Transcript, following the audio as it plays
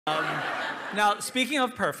Now, speaking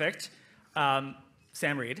of perfect,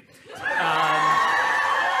 Sam Reid.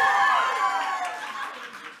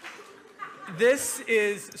 This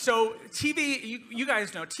is, so TV, you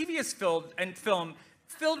guys know, TV is filled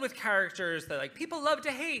with characters that like people love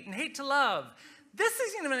to hate and hate to love. This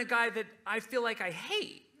isn't even a guy that I feel like I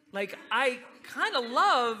hate. Like, I kind of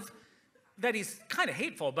love that he's kind of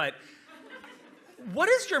hateful, but what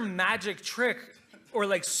is your magic trick or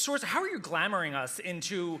like source? How are you glamoring us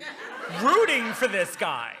into rooting for this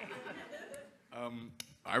guy?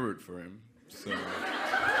 I root for him, so.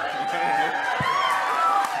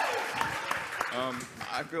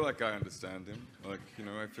 I feel like I understand him. Like, you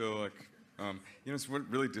know, I feel like, you know, it's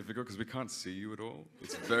really difficult because we can't see you at all.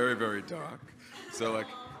 It's very, very dark. So, like,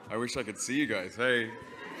 I wish I could see you guys. Hey,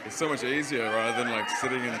 it's so much easier rather than, like,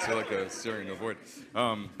 sitting into, like, a staring a void.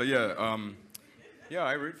 But yeah, yeah,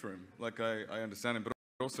 I root for him. Like, I understand him, but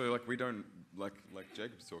also, like, we don't, like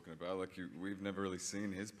Jacob's talking about, like, we've never really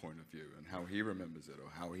seen his point of view and how he remembers it or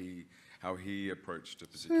how he approached a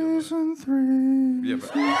particular... Season 3. Yeah,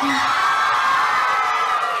 but...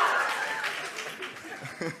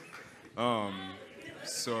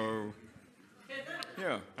 So,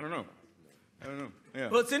 yeah, I don't know, yeah.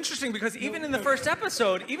 Well, it's interesting because even in the first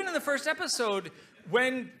episode,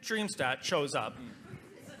 when Dreamstat shows up,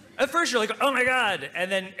 at first you're like, oh my God,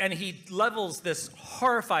 and he levels this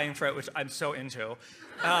horrifying threat, which I'm so into,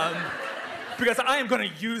 because I am going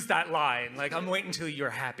to use that line. Like, I'm waiting until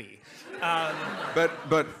you're happy.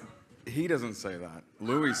 But he doesn't say that.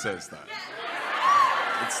 Louis says that.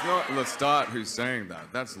 It's not Lestat who's saying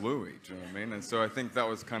that. That's Louis, do you know what I mean? And so I think that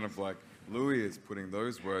was kind of like, Louis is putting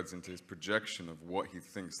those words into his projection of what he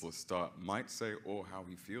thinks Lestat might say or how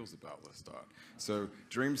he feels about Lestat. So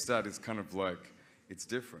Dreamstat is kind of like, it's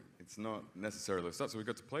different. It's not necessarily Lestat, so we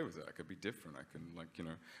got to play with it. I could be different, I can, like, you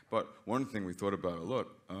know. But one thing we thought about a lot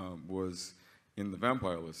was in the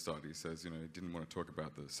Vampire Lestat, he says, you know, he didn't want to talk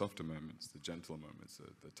about the softer moments, the gentler moments,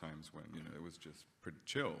 the times when, you know, it was just pretty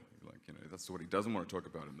chill. Like, you know, that's what he doesn't want to talk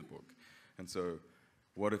about in the book. And so,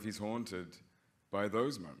 what if he's haunted by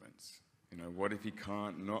those moments? You know, what if he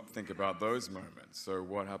can't not think about those moments? So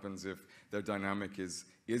what happens if their dynamic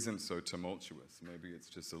isn't so tumultuous? Maybe it's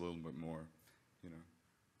just a little bit more, you know,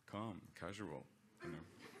 calm, casual, you know.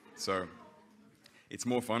 So it's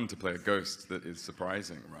more fun to play a ghost that is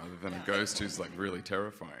surprising rather than a ghost who's like really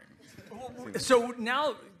terrifying. So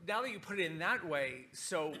now that you put it in that way,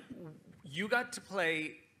 so you got to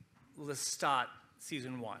play Lestat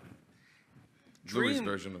season 1. Louis'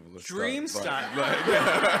 version of Lestat. Dreamstat.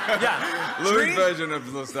 Yeah. Louis' version of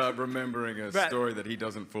Lestat remembering a story that he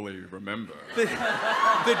doesn't fully remember. The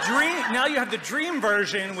dream. Now you have the dream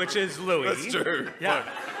version, which is Louis. That's true. Yeah.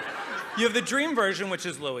 You have the dream version, which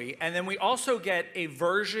is Louis, and then we also get a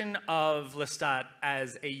version of Lestat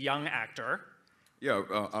as a young actor. Yeah,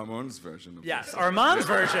 Armand's version of Yes, Lestat. Armand's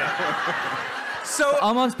version. So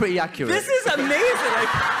Armand's pretty accurate. This is amazing. Like,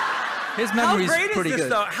 his memory's pretty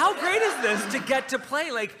good. Though? How great is this to get to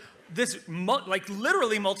play like this, like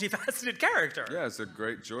literally multifaceted character? Yeah, it's a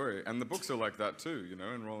great joy, and the books are like that too, you know.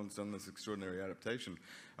 And Roland's done this extraordinary adaptation,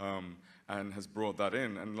 and has brought that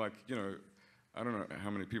in. And like, you know, I don't know how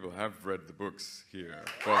many people have read the books here,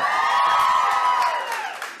 but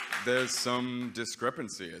there's some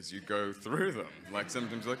discrepancy as you go through them. Like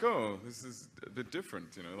sometimes like, oh, this is a bit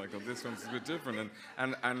different, you know, like, oh, this one's a bit different.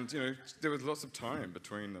 And you know, there was lots of time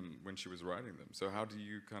between them when she was writing them. So how do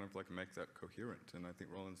you kind of like make that coherent? And I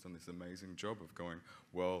think Roland's done this amazing job of going,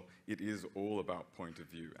 well, it is all about point of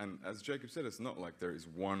view. And as Jacob said, it's not like there is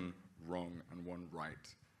one wrong and one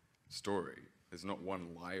right story. There's not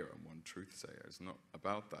one liar and one truth sayer. It's not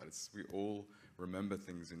about that. It's we all remember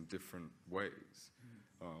things in different ways.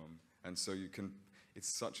 And so you can, it's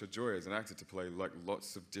such a joy as an actor to play like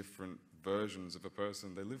lots of different versions of a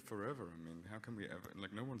person. They live forever. I mean, how can we ever,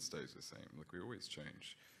 like no one stays the same. Like we always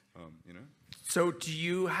change, you know? So do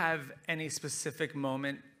you have any specific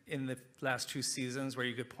moment in the last 2 seasons where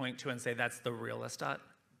you could point to and say that's the real Lestat?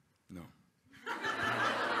 No.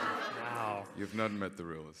 Wow. You've not met the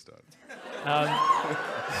real Lestat.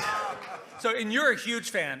 So, and you're a huge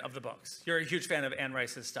fan of the books. You're a huge fan of Anne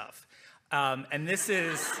Rice's stuff. And this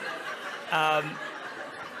is,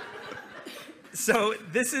 so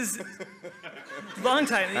this is long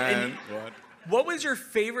time. And what was your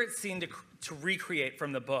favorite scene to recreate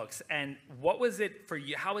from the books? And what was it for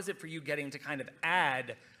you? How was it for you getting to kind of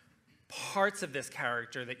add parts of this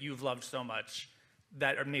character that you've loved so much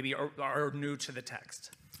that are maybe are new to the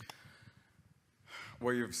text?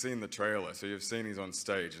 Well, you've seen the trailer, so you've seen he's on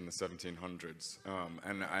stage in the 1700s,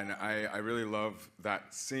 and I really love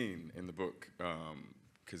that scene in the book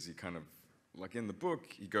because he kind of like in the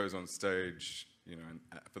book, he goes on stage, you know, and,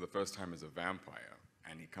 for the first time as a vampire,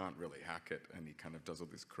 and he can't really hack it, and he kind of does all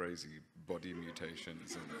these crazy body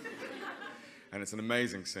mutations, and it's an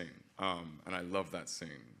amazing scene, and I love that scene,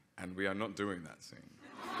 and we are not doing that scene.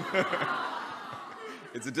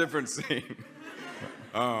 It's a different scene.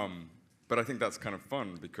 But I think that's kind of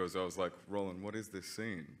fun because I was like, Roland, what is this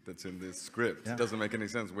scene that's in this script? Yeah. It doesn't make any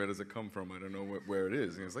sense. Where does it come from? I don't know where it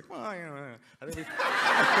is. And he was like, well, you know, I think we...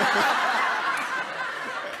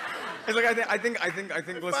 He's like, I think.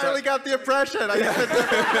 Let's finally got the impression.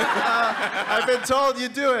 I've been told you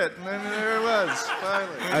do it, and then there it was.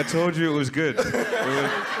 Finally. I told you it was good.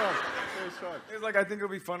 He's like, I think it'll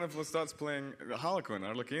be fun if Lestat's playing Harlequin,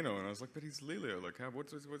 Arlecchino, and I was like, but he's Lelio. Like,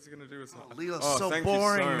 what's he gonna do with Harlequin? Leo's so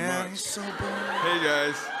boring, man. He's so boring. Hey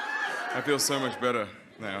guys, I feel so much better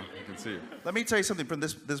now. I can see you. Let me tell you something from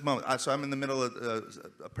this moment. So I'm in the middle of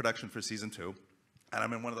a production for season 2. And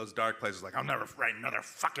I'm in one of those dark places, like, I'll never write another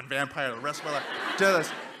fucking vampire the rest of my life. Do this.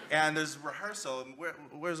 And there's rehearsal. And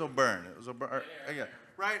where's O'Byrne? It was O'Byrne. Yeah.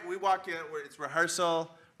 Right? We walk in, it's rehearsal,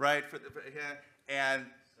 right? And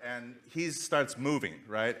he starts moving,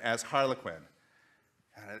 right, as Harlequin.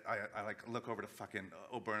 And I like look over to fucking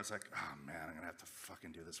O'Byrne. It's like, oh man, I'm gonna have to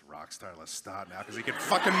fucking do this rock star Lestat now because he can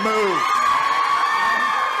fucking move.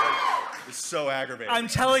 It's so aggravating. I'm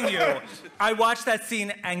telling you, I watched that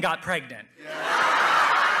scene and got pregnant. Yeah.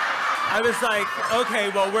 I was like, okay,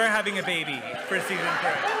 well, we're having a baby for season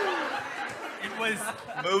 3. It was...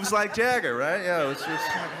 Moves like Jagger, right? Yeah, it was just...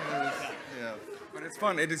 Yeah. But it's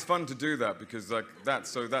fun. It is fun to do that because like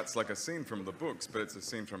that's like a scene from the books, but it's a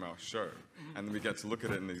scene from our show. And then we get to look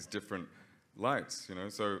at it in these different lights, you know?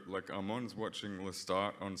 So like Armand's watching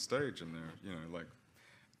Lestat on stage and they're, you know, like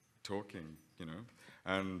talking, you know?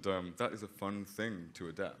 And that is a fun thing to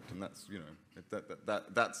adapt, and that's, you know,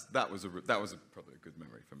 that was probably a good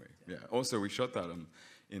memory for me. Yeah. Also, we shot that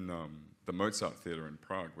in the Mozart Theatre in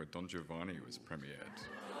Prague, where Don Giovanni was premiered.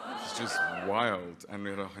 It's just wild, and we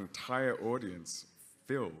had an entire audience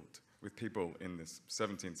filled with people in this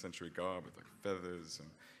 17th century garb with like feathers, and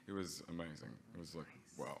it was amazing. It was like,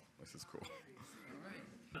 wow, this is cool.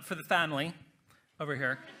 For the family, over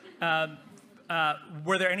here.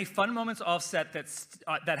 Were there any fun moments offset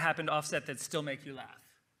that happened offset that still make you laugh?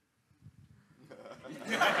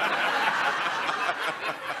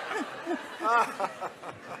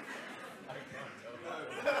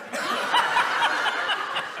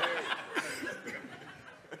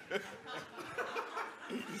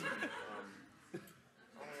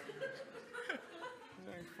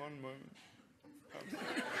 Fun moment.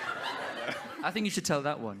 I think you should tell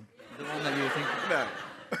that one. The one that you were thinking. No.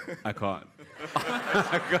 I can't.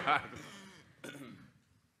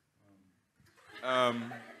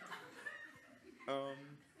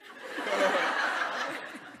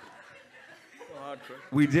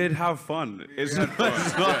 We did have fun. It's not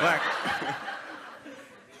like...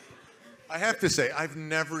 I have to say, I've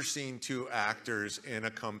never seen two actors in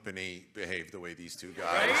a company behave the way these two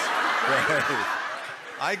guys. Right?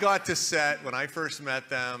 I got to set when I first met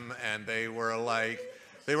them, and they were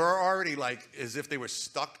already like as if they were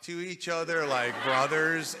stuck to each other, like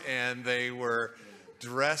brothers, and they were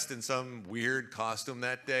dressed in some weird costume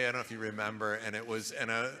that day. I don't know if you remember, and it was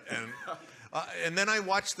and then I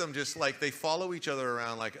watched them just like they follow each other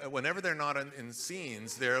around. Like whenever they're not in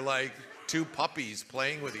scenes, they're like two puppies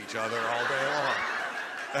playing with each other all day long,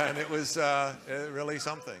 and it was really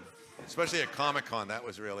something. Especially at Comic-Con, that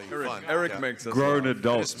was really fun. Eric makes us grown laugh.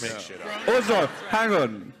 adults. Just make shit up. Also, hang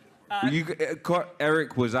on.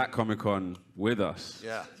 Eric was at Comic-Con with us.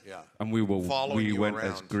 Yeah. And we went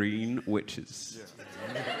around. as green witches.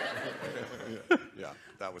 Yeah,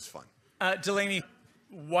 that was fun. Delaney,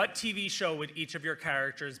 what TV show would each of your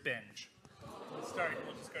characters binge? We'll just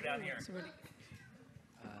go down here.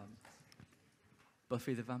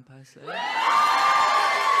 Buffy the Vampire Slayer.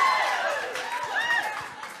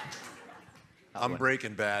 I'm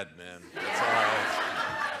Breaking Bad, man. That's all right.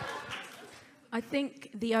 I think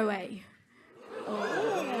the OA.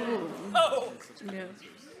 Oh! Yeah.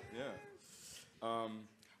 I'm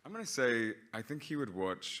going to say, I think he would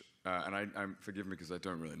watch, and I'm forgive me because I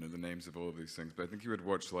don't really know the names of all of these things, but I think he would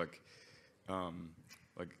watch like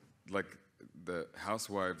the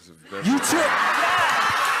Housewives of Beverly Hills.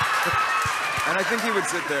 And I think he would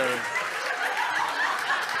sit there.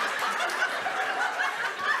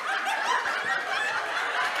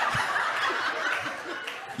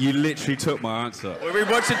 You literally took my answer. Well, we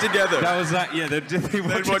watch it together. That was that, yeah. They'd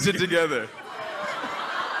watch it together.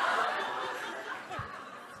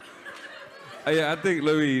 Yeah, I think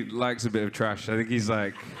Louis likes a bit of trash. I think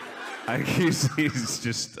he's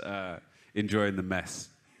just enjoying the mess.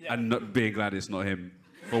 and not being glad it's not him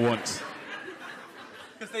for once.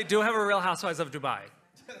 Because they do have a Real Housewives of Dubai.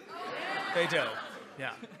 They do.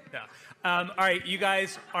 Yeah, yeah. All right, you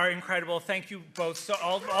guys are incredible. Thank you both,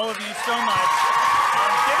 all of you so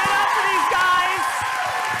much.